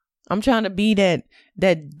I'm trying to be that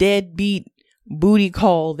deadbeat booty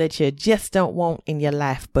call that you just don't want in your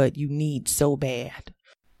life, but you need so bad.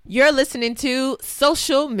 You're listening to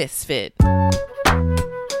Social Misfit.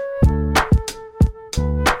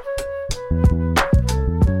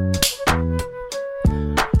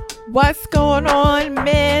 What's going on,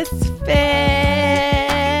 Misfits?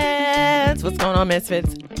 What's going on,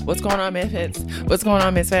 Misfits? What's going on, Misfits? What's going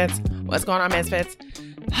on, Misfits? What's going on, Misfits?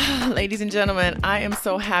 Ladies and gentlemen, I am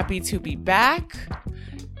so happy to be back.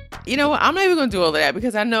 You know what? I'm not even going to do all of that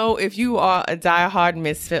because I know if you are a diehard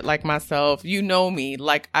misfit like myself, you know me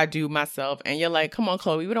like I do myself. And you're like, come on,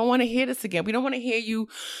 Chloe, we don't want to hear this again. We don't want to hear you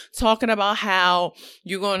talking about how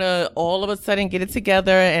you're going to all of a sudden get it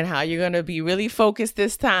together and how you're going to be really focused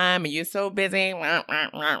this time and you're so busy. But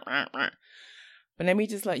let me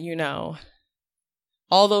just let you know,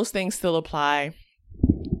 all those things still apply.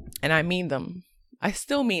 And I mean them. I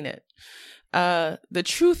still mean it. The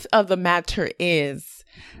truth of the matter is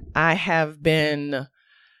I have been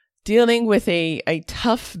dealing with a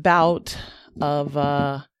tough bout of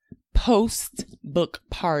post-book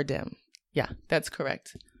pardon. Yeah, that's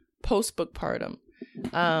correct. Post-book pardon.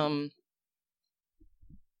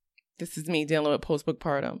 This is me dealing with post-book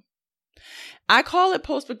pardon. I call it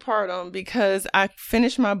post-book pardon because I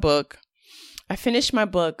finished my book. I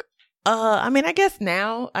guess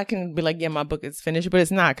now I can be like, yeah, my book is finished, but it's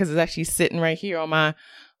not because it's actually sitting right here on my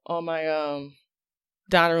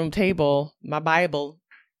dining room table, my Bible.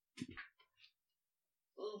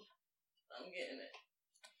 Ooh, I'm getting it.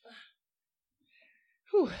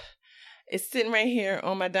 Whew. It's sitting right here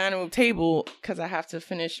on my dining room table because I have to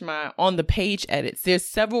finish my on the page edits. There's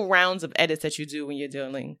several rounds of edits that you do when you're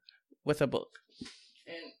dealing with a book,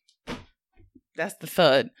 and that's the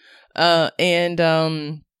third.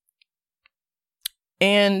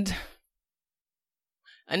 And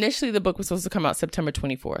initially the book was supposed to come out September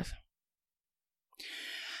 24th.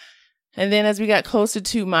 And then as we got closer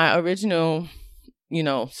to my original,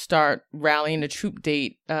 start rallying the troop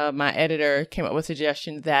date, my editor came up with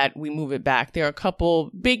suggestions that we move it back. There are a couple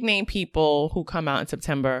big name people who come out in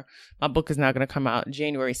September. My book is now going to come out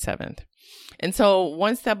January 7th. And so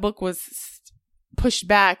once that book was pushed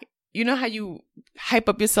back, you know how you hype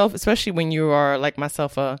up yourself, especially when you are like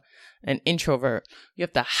myself, an introvert. You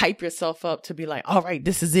have to hype yourself up to be like, all right,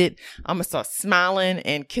 this is it. I'm going to start smiling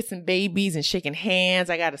and kissing babies and shaking hands.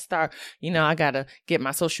 I got to start, I got to get my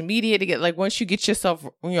social media to get like, once you get yourself,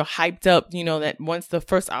 when you're hyped up, that once the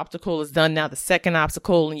first obstacle is done, now the second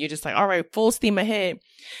obstacle, and you're just like, all right, full steam ahead.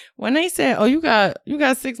 When they said, oh, you got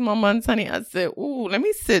 6 more months, honey, I said, ooh, let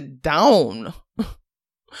me sit down.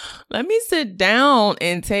 Let me sit down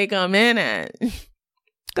and take a minute.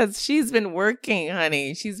 Because she's been working,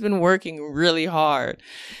 honey. She's been working really hard.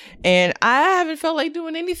 And I haven't felt like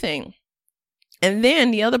doing anything. And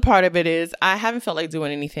then the other part of it is I haven't felt like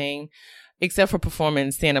doing anything except for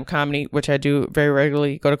performing stand-up comedy, which I do very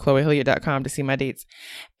regularly. Go to chloehilliard.com to see my dates.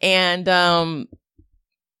 And I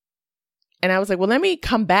was like, well, let me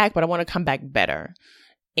come back, but I want to come back better.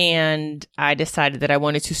 And I decided that I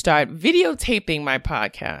wanted to start videotaping my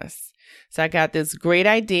podcast. So I got this great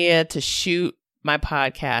idea to shoot my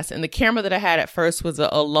podcast. And the camera that I had at first was a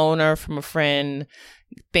loaner from a friend.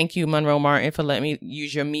 Thank you, Monroe Martin, for letting me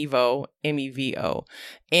use your Mevo, M-E-V-O.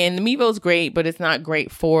 And the Mevo is great, but it's not great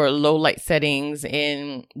for low light settings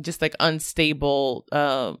and just like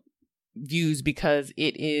unstable views because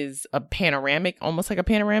it is a panoramic, almost like a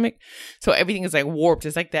panoramic. So everything is like warped.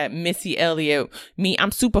 It's like that Missy Elliott,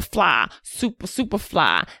 I'm super fly, super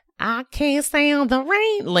fly. I can't stand the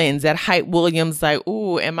rain lens that Hype Williams like,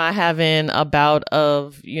 ooh, am I having a bout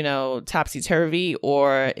of, topsy-turvy,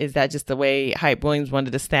 or is that just the way Hype Williams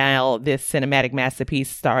wanted to style this cinematic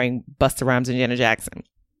masterpiece starring Busta Rhymes and Janet Jackson?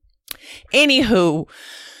 Anywho,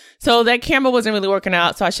 so that camera wasn't really working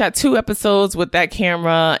out. So I shot 2 episodes with that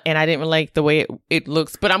camera and I didn't like the way it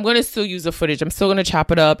looks, but I'm going to still use the footage. I'm still going to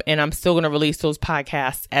chop it up and I'm still going to release those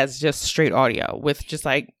podcasts as just straight audio with just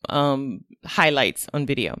like, highlights on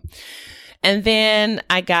video. And then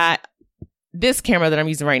I got this camera that I'm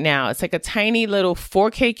using right now. It's like a tiny little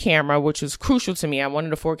 4K camera, which was crucial to me. I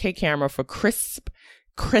wanted a 4K camera for crisp.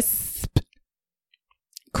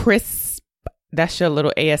 That's your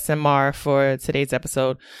little ASMR for today's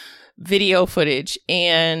episode. Video footage.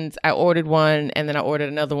 And I ordered one and then I ordered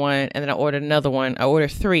another one and then I ordered another one. I ordered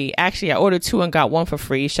 3. Actually, I ordered 2 and got 1 for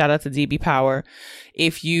free. Shout out to DB Power.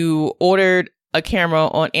 If you ordered a camera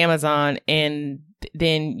on Amazon and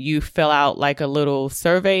then you fill out like a little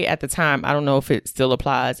survey at the time. I don't know if it still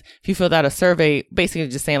applies. If you filled out a survey, basically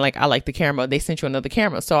just saying like, I like the camera, they sent you another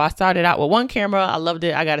camera. So I started out with 1 camera. I loved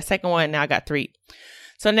it. I got a second one. Now I got 3.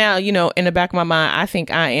 So now, you know, in the back of my mind, I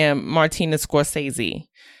think I am Martina Scorsese,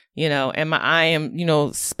 you know, and I am, you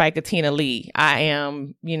know, Spike-a-Tina Lee. I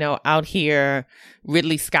am, you know, out here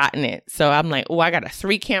Ridley Scott in it. So I'm like, oh, I got a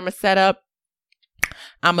 3-camera setup.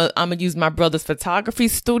 I'm gonna use my brother's photography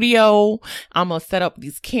studio. I'm gonna set up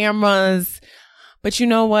these cameras. But you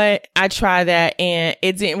know what? I tried that and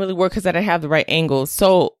it didn't really work because I didn't have the right angles.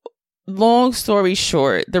 So long story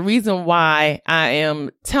short, the reason why I am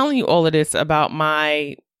telling you all of this about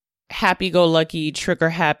my happy-go-lucky,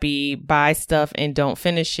 trigger-happy, buy stuff and don't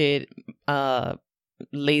finish it,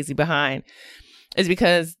 lazy behind, is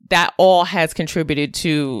because that all has contributed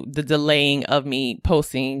to the delaying of me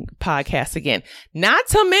posting podcasts again. Not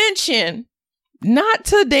to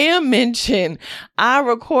damn mention, I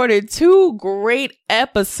recorded 2 great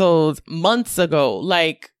episodes months ago.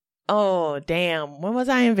 Like, oh, damn. When was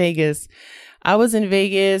I in Vegas? I was in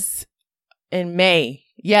Vegas in May.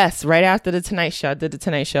 Yes, right after the Tonight Show. I did the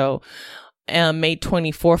Tonight Show. May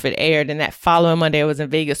 24th it aired, and that following Monday I was in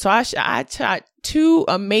Vegas. So I shot 2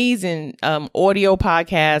 amazing audio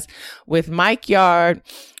podcasts with Mike Yard,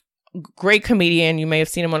 great comedian. You may have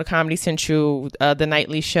seen him on the Comedy Central, The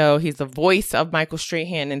Nightly Show. He's the voice of Michael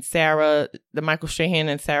Strahan and Sarah, the Michael Strahan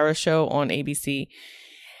and Sarah show on ABC.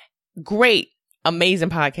 Great, amazing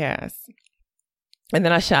podcast. And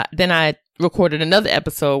then I recorded another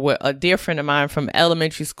episode with a dear friend of mine from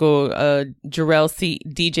elementary school,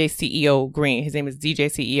 DJ CEO Green. His name is DJ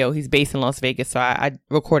CEO. He's based in Las Vegas. So I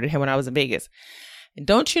recorded him when I was in Vegas. And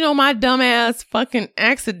don't you know my dumbass fucking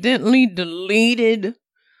accidentally deleted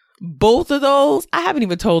both of those? I haven't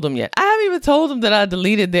even told them yet. I haven't even told them that I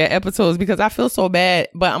deleted their episodes because I feel so bad,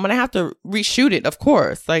 but I'm going to have to reshoot it, of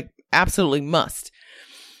course. Like, absolutely must.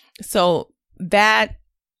 So that,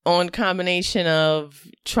 on combination of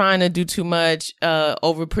trying to do too much, trying to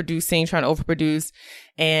overproduce,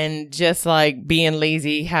 and just like being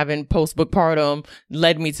lazy, having post-bookpartum,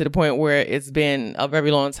 led me to the point where it's been a very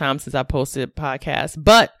long time since I posted a podcast.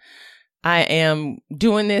 But I am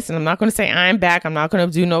doing this, and I'm not going to say I'm back. I'm not going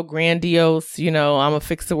to do no grandiose, you know, I'm going to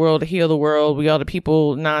fix the world to heal the world, we are the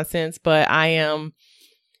people nonsense. But I am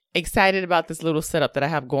excited about this little setup that I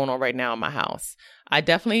have going on right now in my house. I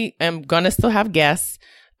definitely am going to still have guests.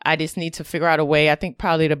 I just need to figure out a way. I think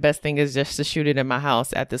probably the best thing is just to shoot it in my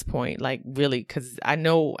house at this point, like really, because I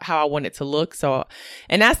know how I want it to look. So,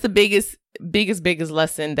 and that's the biggest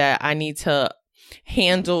lesson that I need to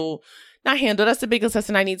that's the biggest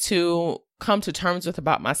lesson I need to come to terms with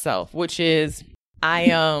about myself, which is I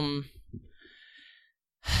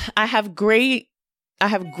have great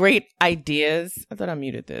ideas. I thought I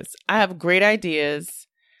muted this. I have great ideas.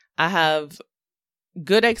 I have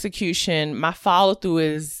good execution. My follow through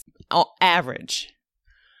is average,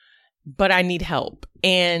 but I need help.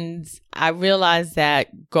 And I realized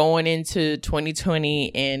that going into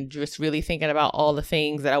 2020 and just really thinking about all the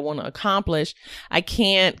things that I want to accomplish, I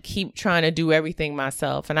can't keep trying to do everything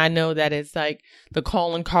myself. And I know that it's like the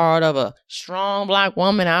calling card of a strong Black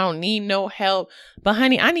woman. I don't need no help, but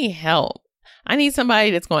honey, I need help. I need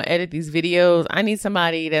somebody that's going to edit these videos. I need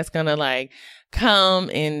somebody that's going to like come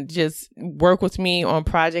and just work with me on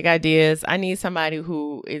project ideas. I need somebody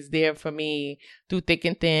who is there for me through thick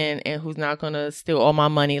and thin and who's not going to steal all my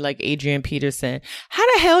money like Adrian Peterson.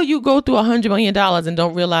 How the hell you go through $100 million and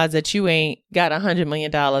don't realize that you ain't got $100 million?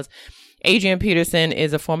 Adrian Peterson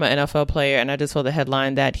is a former NFL player, and I just saw the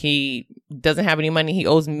headline that he doesn't have any money. He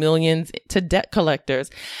owes millions to debt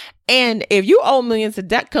collectors. And if you owe millions to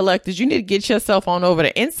debt collectors, you need to get yourself on over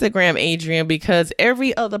to Instagram, Adrian, because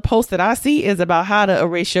every other post that I see is about how to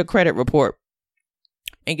erase your credit report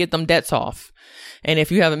and get them debts off. And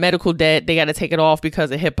if you have a medical debt, they got to take it off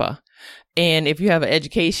because of HIPAA. And if you have an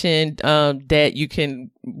education debt, you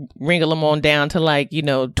can wrangle them on down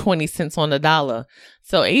to 20 cents on the dollar.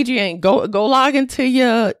 So Adrian, go log into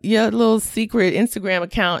your little secret Instagram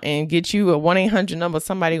account and get you a 1-800 number.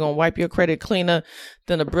 Somebody gonna wipe your credit cleaner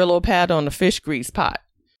than a Brillo pad on the fish grease pot.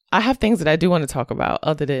 I have things that I do want to talk about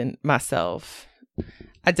other than myself.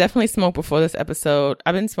 I definitely smoked before this episode.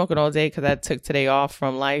 I've been smoking all day because I took today off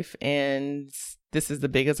from life, and this is the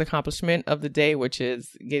biggest accomplishment of the day, which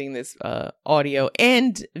is getting this audio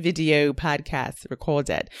and video podcast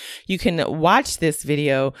recorded. You can watch this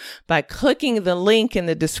video by clicking the link in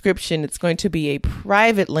the description. It's going to be a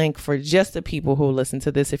private link for just the people who listen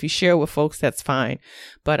to this. If you share with folks, that's fine.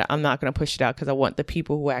 But I'm not going to push it out because I want the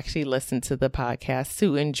people who actually listen to the podcast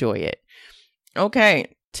to enjoy it.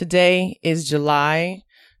 Okay, today is July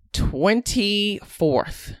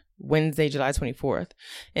 24th. Wednesday, July 24th.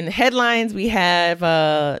 In the headlines, we have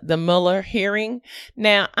the Mueller hearing.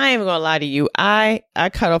 Now, I ain't even gonna lie to you. I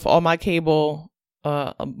cut off all my cable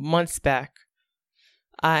months back.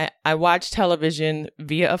 I watch television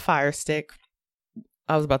via a Fire Stick.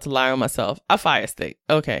 I was about to lie on myself. A Fire Stick.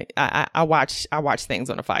 Okay. I watch things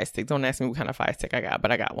on a Fire Stick. Don't ask me what kind of Fire Stick I got,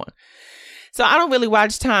 but I got one. So I don't really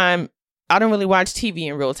watch TV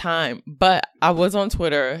in real time, but I was on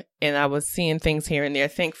Twitter and I was seeing things here and there.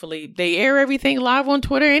 Thankfully, they air everything live on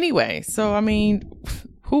Twitter anyway. So, I mean,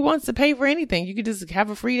 who wants to pay for anything? You could just have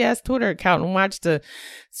a free ass Twitter account and watch the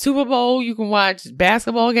Super Bowl. You can watch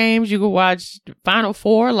basketball games. You can watch Final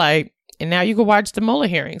Four, and now you can watch the Mueller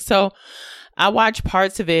hearing. So I watch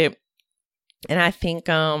parts of it, and I think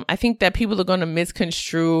that people are going to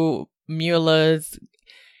misconstrue Mueller's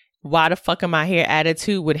 "why the fuck am I here"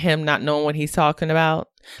 attitude with him not knowing what he's talking about.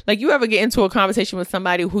 Like, you ever get into a conversation with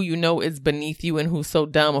somebody who you know is beneath you and who's so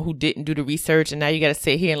dumb or who didn't do the research, and now you got to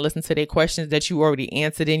sit here and listen to their questions that you already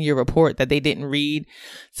answered in your report that they didn't read.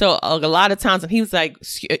 So a lot of times when he was like,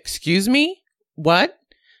 "Excuse me, what?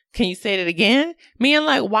 Can you say that again?" Me, and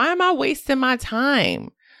like, why am I wasting my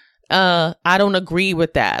time? I don't agree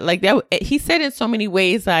with that. Like, that, he said it in so many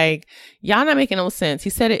ways, like, y'all not making no sense. He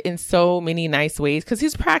said it in so many nice ways because he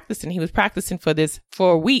was practicing for this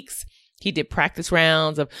for weeks. He did practice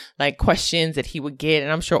rounds of like questions that he would get.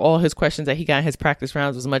 And I'm sure all his questions that he got in his practice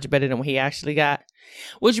rounds was much better than what he actually got.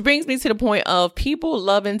 Which brings me to the point of people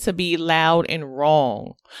loving to be loud and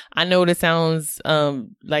wrong. I know this sounds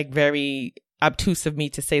like very obtuse of me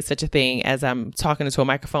to say such a thing as I'm talking into a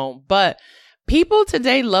microphone, but people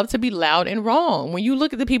today love to be loud and wrong. When you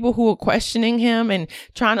look at the people who are questioning him and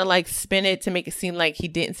trying to like spin it to make it seem like he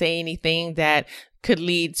didn't say anything that could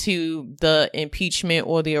lead to the impeachment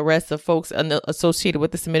or the arrest of folks associated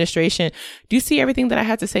with this administration. Do you see everything that I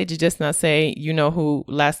had to say to just not say, you know who,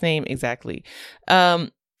 last name? Exactly.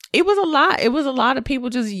 It was a lot. It was a lot of people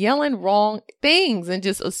just yelling wrong things and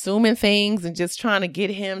just assuming things and just trying to get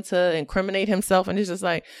him to incriminate himself. And it's just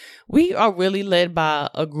like, we are really led by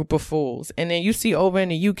a group of fools. And then you see over in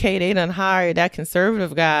the UK, they done hired that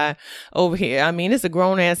conservative guy over here. I mean, it's a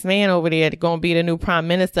grown ass man over there that's going to be the new prime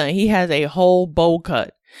minister. And he has a whole bowl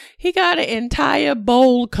cut. He got an entire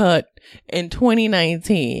bowl cut in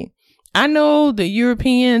 2019. I know the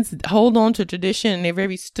Europeans hold on to tradition and they're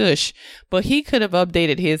very stush, but he could have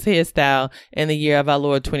updated his hairstyle in the year of our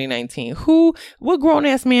Lord 2019. What grown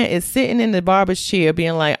ass man is sitting in the barber's chair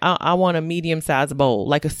being like, I want a medium sized bowl,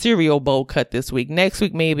 like a cereal bowl cut this week. Next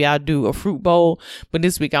week, maybe I'll do a fruit bowl, but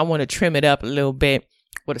this week I want to trim it up a little bit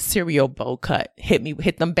with a cereal bowl cut.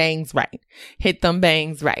 Hit them bangs right. Hit them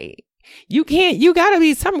bangs right.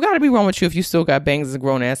 Something gotta be wrong with you if you still got bangs as a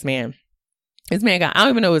grown ass man. This man I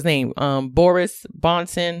don't even know his name. Boris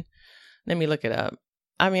Johnson. Let me look it up.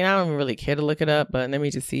 I mean, I don't even really care to look it up, but let me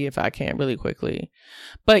just see if I can really quickly.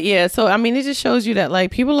 But yeah, so I mean, it just shows you that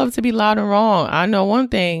like people love to be loud and wrong. I know one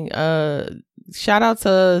thing. Shout out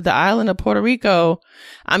to the island of Puerto Rico.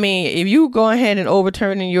 I mean, if you go ahead and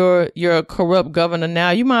overturn your corrupt governor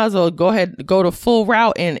now, you might as well go the full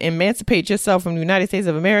route and emancipate yourself from the United States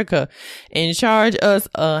of America and charge us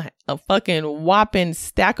a fucking whopping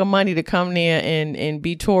stack of money to come there and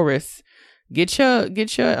be tourists. Get your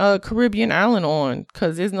Caribbean island on,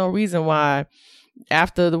 because there's no reason why,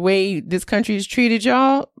 after the way this country has treated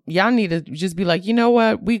y'all need to just be like, you know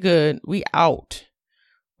what? We good. We out.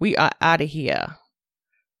 We are out of here.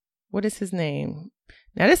 What is his name?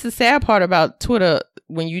 Now, this is the sad part about Twitter.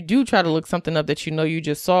 When you do try to look something up that you know you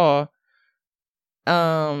just saw,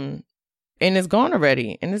 and it's gone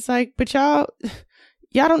already. And it's like, but y'all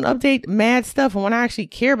don't update mad stuff. And when I actually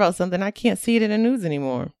care about something, I can't see it in the news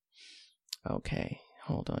anymore. Okay,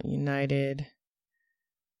 hold on. United.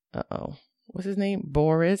 What's his name?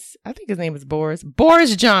 Boris. I think his name is Boris.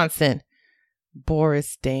 Boris Johnson.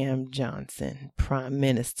 Boris damn Johnson, Prime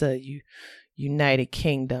Minister, United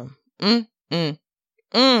Kingdom. This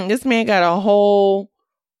man got a whole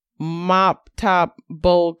mop top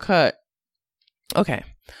bowl cut. Okay,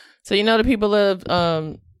 so you know the people of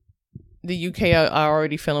the UK are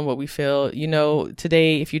already feeling what we feel. You know,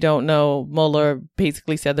 today, if you don't know, Mueller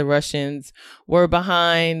basically said the Russians were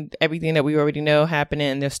behind everything that we already know happening,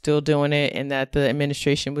 and they're still doing it, and that the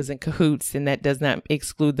administration was in cahoots, and that does not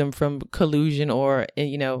exclude them from collusion or,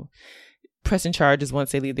 you know, pressing charges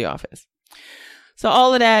once they leave the office. So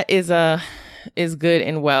all of that is good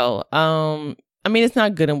and well. I mean, it's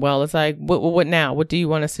not good and well. It's like, what now? What do you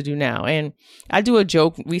want us to do now? And I do a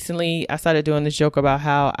joke recently. I started doing this joke about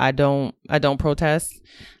how I don't protest.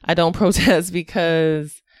 I don't protest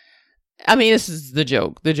because, I mean, this is the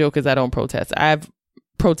joke. The joke is I don't protest. I've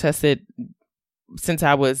protested since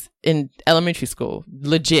I was in elementary school.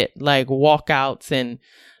 Legit, like walkouts and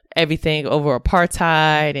everything over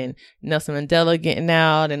apartheid and Nelson Mandela getting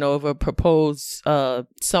out and over proposed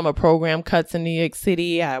summer program cuts in New York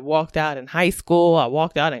City. I walked out in high school. I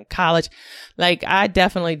walked out in college. Like, I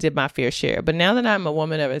definitely did my fair share. But now that I'm a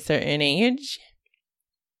woman of a certain age,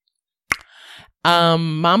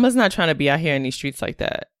 mama's not trying to be out here in these streets like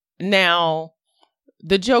that. Now,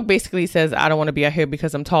 the joke basically says I don't want to be out here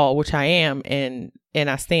because I'm tall, which I am, and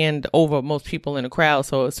I stand over most people in the crowd.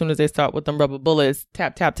 So as soon as they start with them rubber bullets,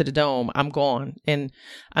 tap, tap to the dome, I'm gone. And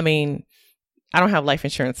I mean, I don't have life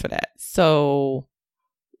insurance for that. So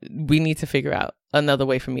we need to figure out another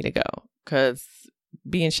way for me to go, because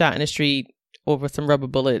being shot in the street over some rubber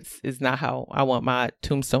bullets is not how I want my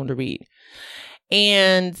tombstone to read.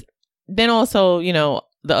 And then also, you know,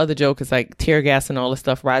 the other joke is like tear gas and all this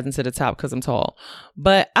stuff rising to the top because I'm tall.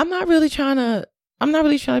 But I'm not really trying to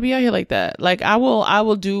be out here like that. Like, I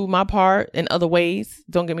will do my part in other ways.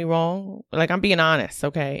 Don't get me wrong. Like, I'm being honest.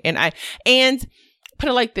 Okay. And put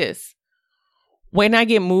it like this. When I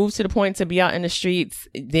get moved to the point to be out in the streets,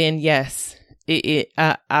 then yes,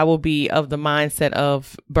 I will be of the mindset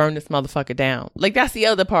of burn this motherfucker down. Like, that's the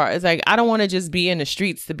other part. It's like, I don't want to just be in the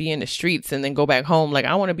streets to be in the streets and then go back home. Like,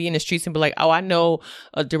 I want to be in the streets and be like, oh, I know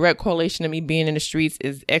a direct correlation to me being in the streets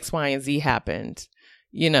is X, Y, and Z happened,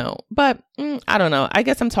 you know. But I don't know. I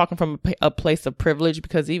guess I'm talking from a place of privilege,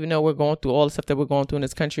 because even though we're going through all the stuff that we're going through in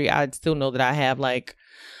this country, I still know that I have like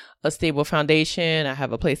a stable foundation. I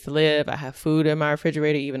have a place to live. I have food in my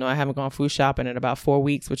refrigerator, even though I haven't gone food shopping in about 4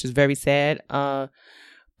 weeks, which is very sad.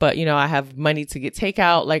 But, you know, I have money to get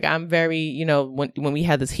takeout. Like, I'm very, you know, when we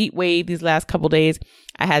had this heat wave these last couple days,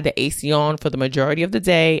 I had the AC on for the majority of the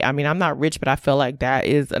day. I mean, I'm not rich, but I feel like that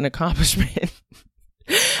is an accomplishment.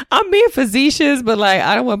 I'm being facetious, but like,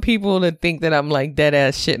 I don't want people to think that I'm like dead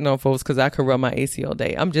ass shitting on folks because I could run my AC all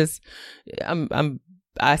day.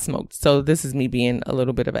 I smoked. So this is me being a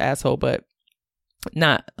little bit of an asshole, but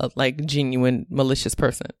not a like genuine malicious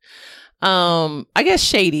person. I guess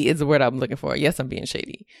shady is the word I'm looking for. Yes, I'm being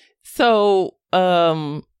shady. So,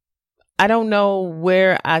 I don't know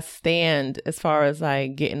where I stand as far as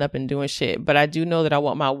like getting up and doing shit, but I do know that I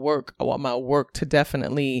want my work to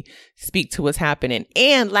definitely speak to what's happening.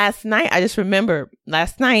 And last night, I just remember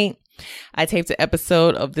I taped an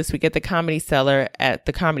episode of This Week at the Comedy Cellar at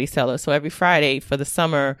the Comedy Cellar. So every Friday for the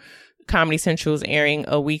summer, Comedy Central is airing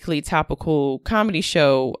a weekly topical comedy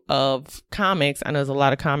show of comics. I know there's a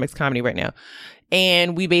lot of comics comedy right now.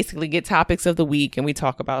 And we basically get topics of the week and we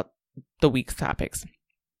talk about the week's topics,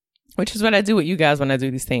 which is what I do with you guys when I do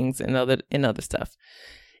these things and other stuff.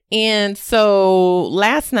 And so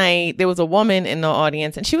last night there was a woman in the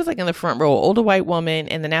audience and she was like in the front row, older white woman.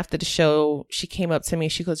 And then after the show, she came up to me.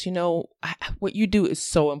 She goes, you know, what you do is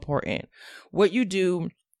so important. What you do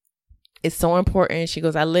is so important. She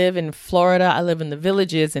goes, I live in Florida. I live in the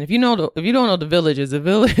Villages. And if you don't know the Villages,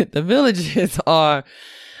 the Villages are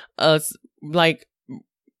like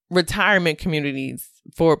retirement communities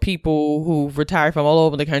for people who've retired from all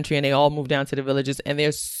over the country, and they all move down to the Villages, and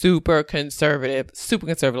they're super conservative.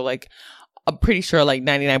 Like, I'm pretty sure like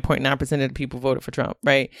 99.9% of the people voted for Trump,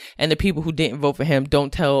 right? And the people who didn't vote for him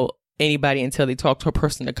don't tell anybody until they talk to a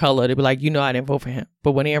person of color. They'll be like, you know, I didn't vote for him.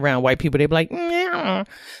 But when they're around white people, they'll be like, yeah,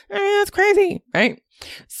 that's crazy, right?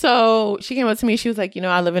 So she came up to me. She was like, you know,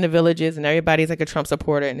 I live in the Villages and everybody's like a Trump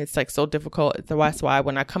supporter and it's like so difficult. That's why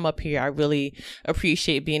when I come up here, I really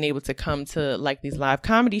appreciate being able to come to like these live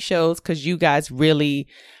comedy shows, because you guys really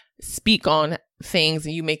speak on things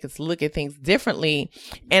and you make us look at things differently.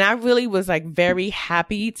 And I really was like very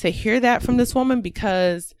happy to hear that from this woman,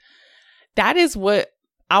 because that is what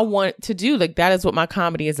I want to do. Like, that is what my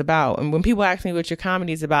comedy is about. And when people ask me what your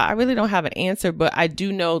comedy is about, I really don't have an answer, but I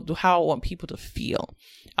do know how I want people to feel.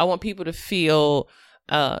 I want people to feel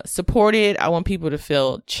supported. I want people to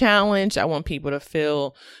feel challenged. I want people to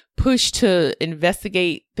feel pushed to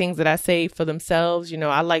investigate things that I say for themselves. You know,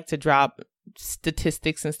 I like to drop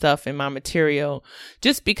statistics and stuff in my material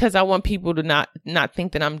just because I want people to not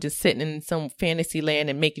think that I'm just sitting in some fantasy land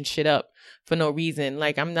and making shit up for no reason.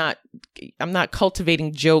 Like, I'm not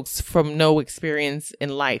cultivating jokes from no experience in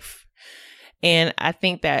life. And I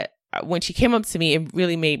think that when she came up to me, it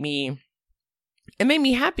really made me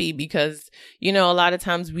happy, because, you know, a lot of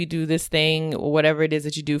times we do this thing or whatever it is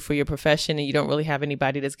that you do for your profession and you don't really have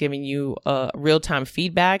anybody that's giving you real-time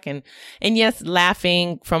feedback. And yes,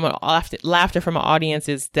 laughter from an audience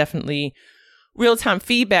is definitely real-time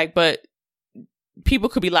feedback, but people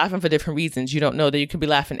could be laughing for different reasons. You don't know that you could be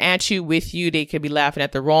laughing at you, with you. They could be laughing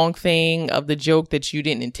at the wrong thing of the joke that you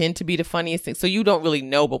didn't intend to be the funniest thing. So you don't really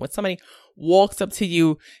know. But when somebody walks up to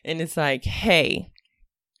you and it's like, hey,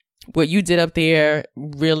 what you did up there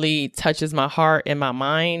really touches my heart and my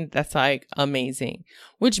mind. That's like amazing.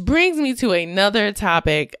 Which brings me to another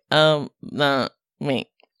topic. If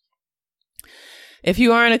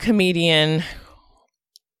you aren't a comedian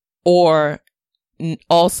or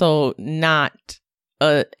also not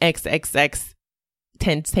a XXX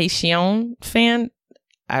Tentacion fan,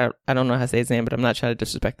 I don't know how to say his name, but I'm not trying to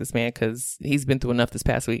disrespect this man because he's been through enough this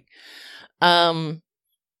past week.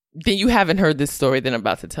 Then you haven't heard this story that I'm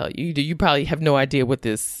about to tell you. You probably have no idea what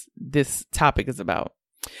this topic is about.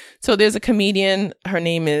 So there's a comedian. Her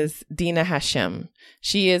name is Dina Hashem.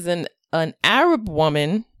 She is an Arab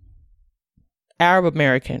woman, Arab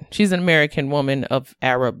American. She's an American woman of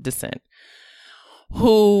Arab descent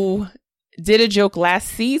who did a joke last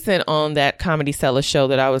season on that Comedy Cellar show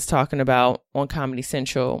that I was talking about on Comedy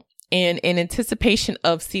Central. And in anticipation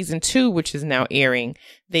of season 2, which is now airing,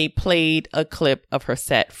 they played a clip of her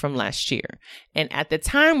set from last year. And at the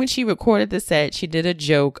time when she recorded the set, she did a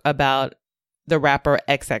joke about the rapper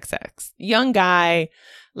XXX. Young guy,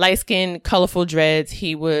 light-skinned, colorful dreads.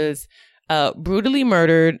 He was brutally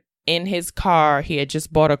murdered in his car. He had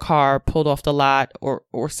just bought a car, pulled off the lot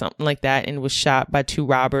or something like that, and was shot by 2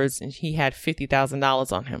 robbers. And he had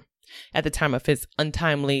 $50,000 on him at the time of his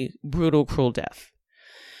untimely, brutal, cruel death.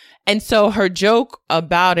 And so her joke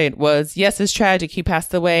about it was, yes, it's tragic. He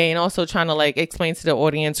passed away, and also trying to like explain to the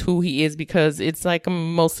audience who he is because it's like a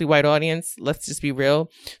mostly white audience. Let's just be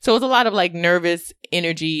real. So it was a lot of like nervous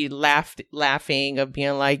energy, laughing of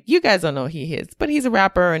being like, you guys don't know who he is, but he's a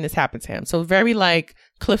rapper and this happened to him. So very like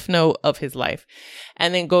cliff note of his life.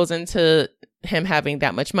 And then goes into him having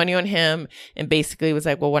that much money on him. And basically was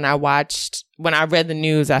like, well, when I read the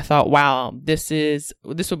news, I thought, wow, this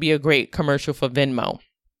will be a great commercial for Venmo.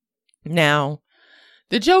 Now,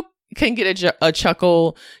 the joke can get a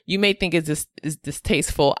chuckle. You may think is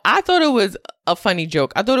distasteful. I thought it was a funny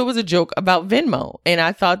joke. I thought it was a joke about Venmo, and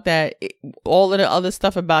I thought that all of the other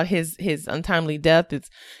stuff about his untimely death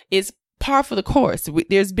is par for the course.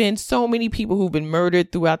 There's been so many people who've been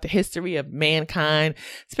murdered throughout the history of mankind,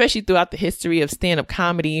 especially throughout the history of stand-up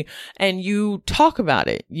comedy, and you talk about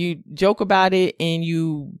it, you joke about it, and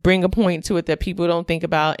you bring a point to it that people don't think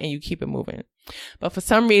about, and you keep it moving. But for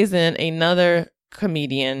some reason, another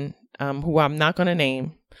comedian, who I'm not going to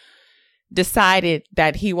name, decided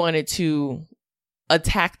that he wanted to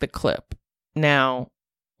attack the clip. Now,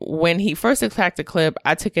 when he first attacked the clip,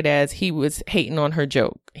 I took it as he was hating on her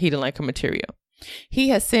joke. He didn't like her material. He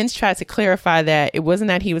has since tried to clarify that it wasn't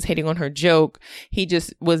that he was hating on her joke. He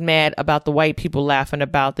just was mad about the white people laughing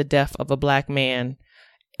about the death of a black man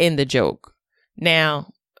in the joke.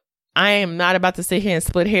 Now, I am not about to sit here and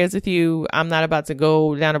split hairs with you. I'm not about to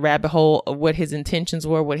go down a rabbit hole of what his intentions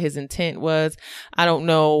were, what his intent was. I don't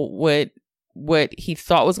know what he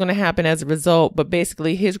thought was going to happen as a result, but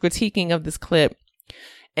basically his critiquing of this clip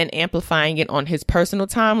and amplifying it on his personal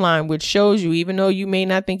timeline, which shows you, even though you may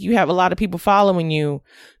not think you have a lot of people following you,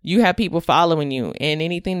 you have people following you. And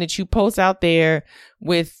anything that you post out there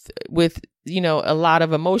with a lot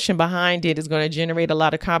of emotion behind it is going to generate a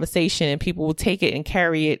lot of conversation, and people will take it and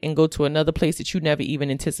carry it and go to another place that you never even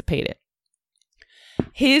anticipated.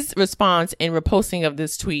 His response in reposting of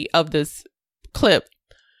this tweet, of this clip,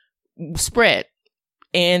 spread.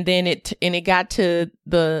 And then it got to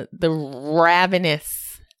the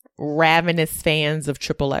ravenous fans of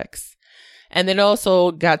XXX. And then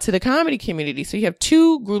also got to the comedy community. So you have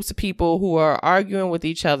 2 groups of people who are arguing with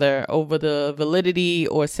each other over the validity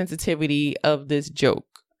or sensitivity of this joke.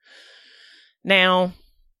 Now,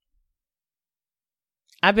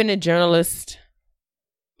 I've been a journalist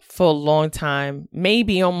for a long time,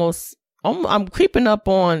 maybe almost, I'm creeping up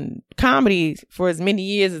on comedy for as many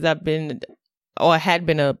years as I've been, or had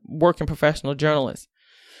been, a working professional journalist.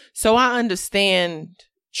 So I understand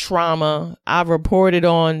trauma. I've reported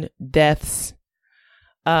on deaths.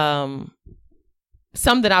 Some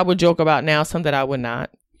that I would joke about now, some that I would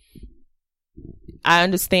not. I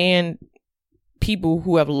understand people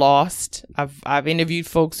who have lost. I've interviewed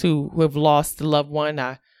folks who have lost a loved one.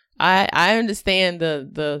 I understand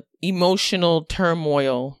the emotional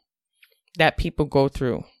turmoil that people go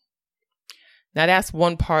through. Now, that's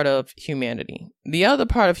one part of humanity. The other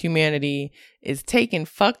part of humanity is taking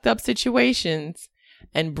fucked up situations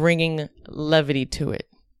and bringing levity to it.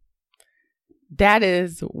 That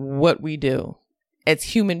is what we do as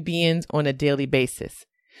human beings on a daily basis.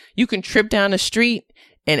 You can trip down the street,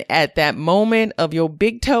 and at that moment of your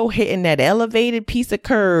big toe hitting that elevated piece of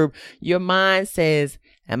curb, your mind says,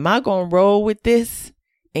 am I going to roll with this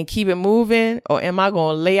and keep it moving, or am I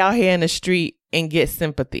going to lay out here in the street and get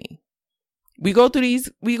sympathy? We go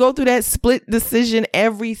through that split decision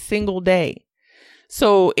every single day.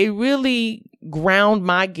 So it really ground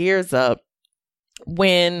my gears up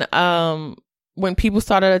when people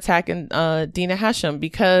started attacking Dina Hashem,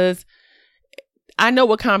 because I know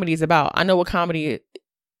what comedy is about. I know what comedy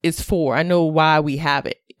is for. I know why we have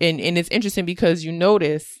it. And it's interesting because you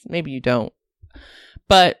notice, maybe you don't,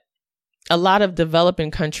 but a lot of developing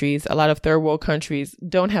countries, a lot of third world countries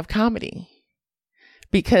don't have comedy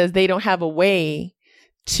because they don't have a way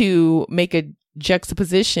to make a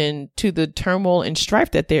juxtaposition to the turmoil and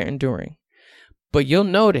strife that they're enduring. But you'll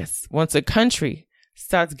notice once a country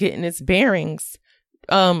starts getting its bearings,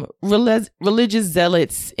 religious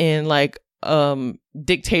zealots and like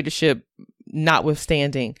dictatorship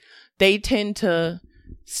notwithstanding, they tend to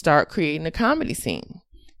start creating a comedy scene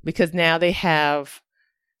because now they have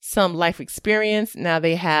some life experience. Now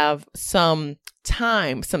they have some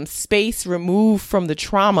time, some space removed from the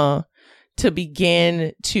trauma to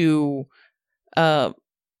begin to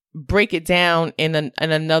break it down in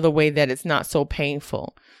another way that it's not so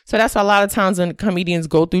painful. So that's why a lot of times when comedians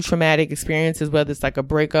go through traumatic experiences, whether it's like a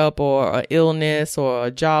breakup or an illness or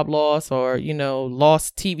a job loss or,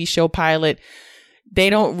 lost TV show pilot, they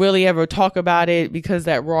don't really ever talk about it because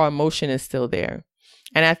that raw emotion is still there.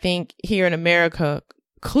 And I think here in America,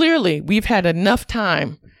 clearly we've had enough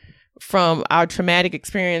time from our traumatic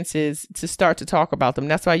experiences to start to talk about them.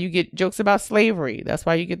 That's why you get jokes about slavery. That's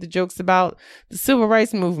why you get the jokes about the civil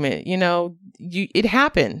rights movement. It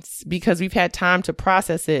happens because we've had time to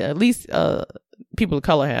process it. At least people of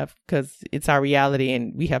color have, because it's our reality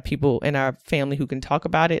and we have people in our family who can talk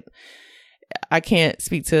about it. I can't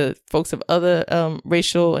speak to folks of other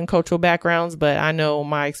racial and cultural backgrounds, but I know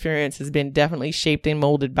my experience has been definitely shaped and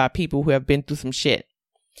molded by people who have been through some shit.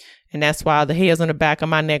 And that's why the hairs on the back of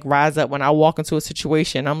my neck rise up when I walk into a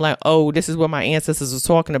situation. I'm like, oh, this is what my ancestors was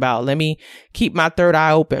talking about. Let me keep my third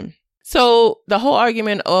eye open. So the whole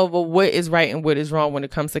argument of what is right and what is wrong when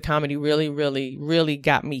it comes to comedy really, really, really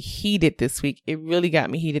got me heated this week. It really got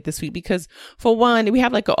me heated this week because, for one, we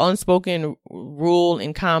have like an unspoken rule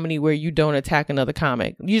in comedy where you don't attack another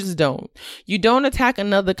comic. You just don't. You don't attack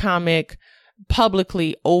another comic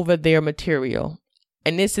publicly over their material.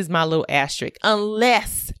 And this is my little asterisk.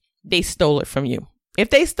 Unless they stole it from you.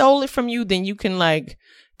 If they stole it from you, then you can like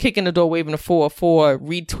kick in the door waving a 404,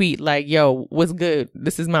 retweet like, yo, what's good?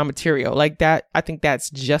 This is my material. Like that. I think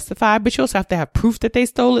that's justified, but you also have to have proof that they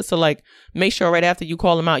stole it. So like make sure right after you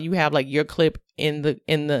call them out, you have like your clip in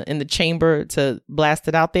the chamber to blast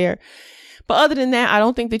it out there. But other than that, I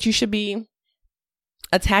don't think that you should be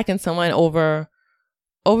attacking someone over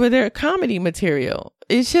their comedy material.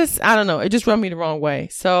 It's just, I don't know. It just rubbed me the wrong way.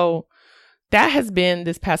 So that has been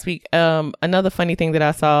this past week. Another funny thing that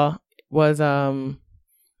I saw was,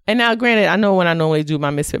 and now granted, I know when I normally do my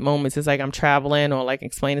misfit moments, it's like I'm traveling or like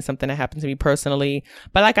explaining something that happened to me personally.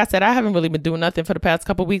 But like I said, I haven't really been doing nothing for the past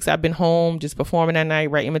couple of weeks. I've been home just performing at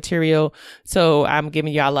night, writing material. So I'm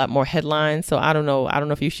giving y'all a lot more headlines. So I don't know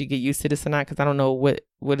if you should get used to this or not, because I don't know what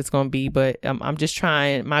it's going to be. But I'm just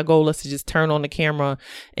trying. My goal is to just turn on the camera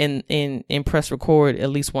and press record at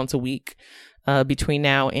least once a week between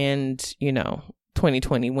now and,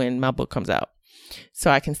 2020 when my book comes out.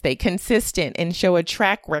 So I can stay consistent and show a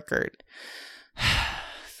track record.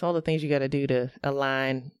 It's all the things you got to do to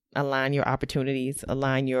align your opportunities,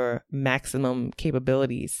 align your maximum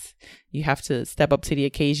capabilities. You have to step up to the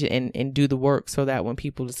occasion and do the work so that when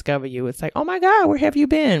people discover you, it's like, oh my God, where have you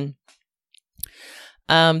been?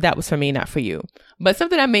 That was for me, not for you. But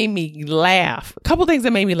something that made me laugh, a couple things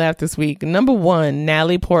that made me laugh this week. Number one,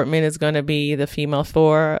 Natalie Portman is going to be the female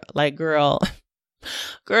Thor. Like, girl,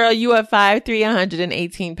 you are 5'3",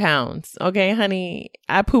 118 pounds. Okay, honey,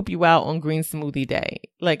 I poop you out on green smoothie day.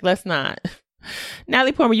 Like, let's not.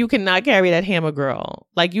 Natalie Portman, you cannot carry that hammer, girl.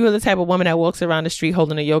 Like, you are the type of woman that walks around the street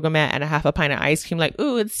holding a yoga mat and a half a pint of ice cream. Like,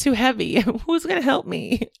 ooh, it's too heavy. Who's going to help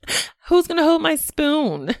me? Who's going to hold my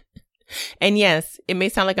spoon? And yes, it may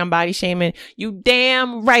sound like I'm body shaming. You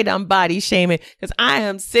damn right I'm body shaming, because I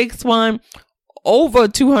am 6'1", over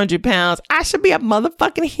 200 pounds. I should be a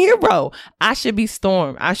motherfucking hero. I should be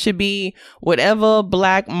Storm. I should be whatever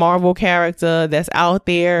Black Marvel character that's out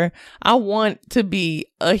there. I want to be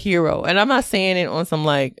a hero. And I'm not saying it on some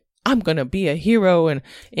like, I'm going to be a hero and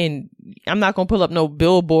I'm not going to pull up no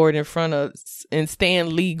billboard in front of and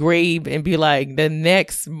Stan Lee grave and be like, the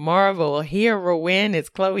next Marvel heroine is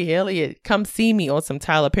Chloe Elliott. Come see me on some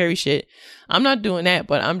Tyler Perry shit. I'm not doing that,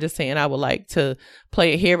 but I'm just saying I would like to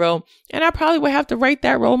play a hero, and I probably would have to write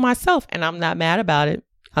that role myself, and I'm not mad about it.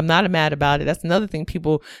 I'm not mad about it. That's another thing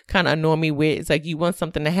people kind of annoy me with. It's like you want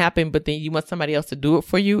something to happen, but then you want somebody else to do it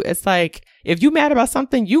for you. It's like, if you're mad about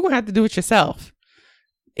something, you're going to have to do it yourself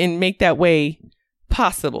and make that way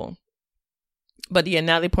possible. But yeah,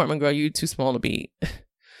 Natalie Portman, girl, you too small to be.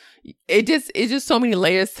 It's just so many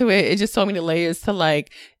layers to it. It's just so many layers to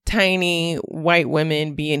like tiny white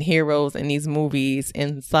women being heroes in these movies.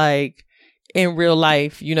 And it's like in real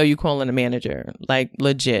life, you know, you calling a manager, like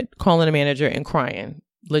legit calling a manager and crying,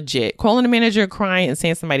 legit calling a manager, crying and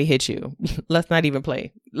saying somebody hit you. Let's not even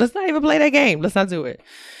play that game. Let's not do it.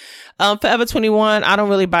 Forever 21, I don't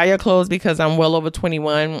really buy your clothes because I'm well over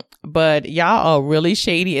 21, but y'all are really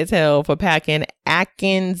shady as hell for packing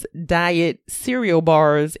Atkins diet cereal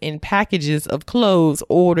bars in packages of clothes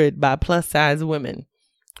ordered by plus size women.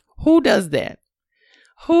 Who does that?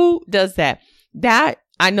 That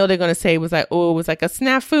I know they're going to say was like, oh, it was like a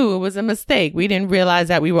snafu. It was a mistake. We didn't realize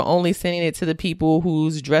that we were only sending it to the people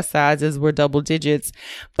whose dress sizes were double digits.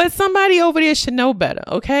 But somebody over there should know better,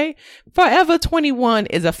 okay? Forever 21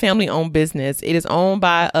 is a family-owned business. It is owned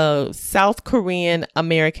by a South Korean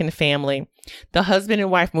American family. The husband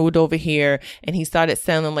and wife moved over here and he started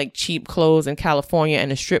selling like cheap clothes in California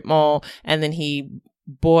and a strip mall. And then he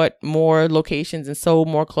bought more locations and sold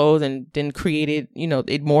more clothes and then created, you know,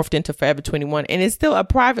 it morphed into Forever 21. And it's still a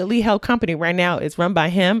privately held company right now. It's run by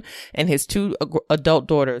him and his 2 adult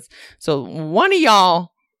daughters. So one of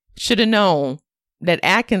y'all should have known that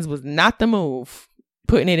Atkins was not the move,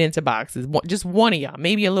 putting it into boxes. Just one of y'all,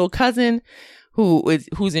 maybe a little cousin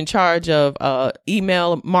who's in charge of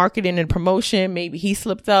email marketing and promotion. Maybe he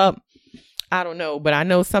slipped up. I don't know, but I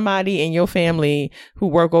know somebody in your family who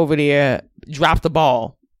work over there dropped the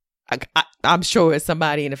ball. I'm sure it's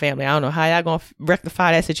somebody in the family. I don't know how y'all gonna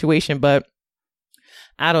rectify that situation, but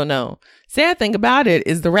I don't know. Sad thing about it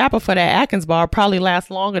is the wrapper for that Atkins bar probably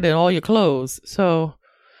lasts longer than all your clothes. So,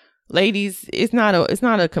 ladies, it's not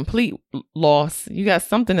a complete loss. You got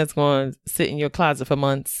something that's going to sit in your closet for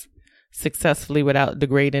months successfully without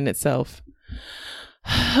degrading itself.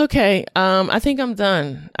 Okay, I think I'm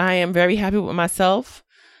done. I am very happy with myself.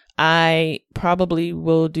 I probably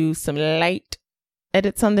will do some light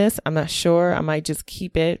edits on this. I'm not sure. I might just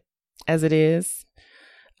keep it as it is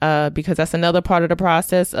because that's another part of the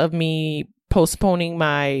process of me postponing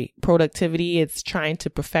my productivity. It's trying to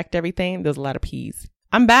perfect everything. There's a lot of P's.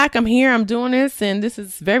 I'm back. I'm here. I'm doing this, and this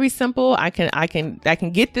is very simple. I can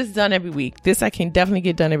get this done every week. This I can definitely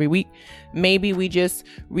get done every week. Maybe we just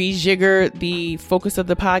rejigger the focus of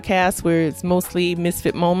the podcast where it's mostly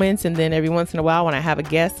misfit moments, and then every once in a while when I have a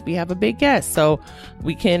guest, we have a big guest. So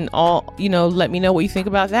we can all, let me know what you think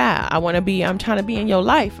about that. I'm trying to be in your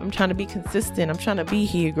life. I'm trying to be consistent. I'm trying to be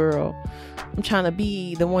here, girl. I'm trying to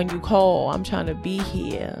be the one you call. I'm trying to be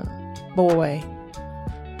here. Boy,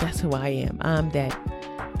 that's who I am. I'm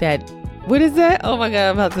that, what is that? Oh my God,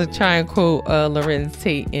 I'm about to try and quote Lorenz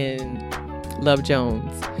Tate in Love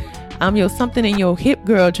Jones. I'm your something in your hip,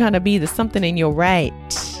 girl, trying to be the something in your right.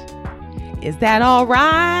 Is that all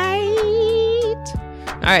right?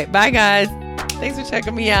 All right, bye guys. Thanks for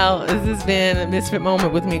checking me out. This has been a Misfit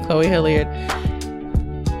Moment with me, Chloe Hilliard.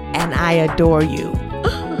 And I adore you.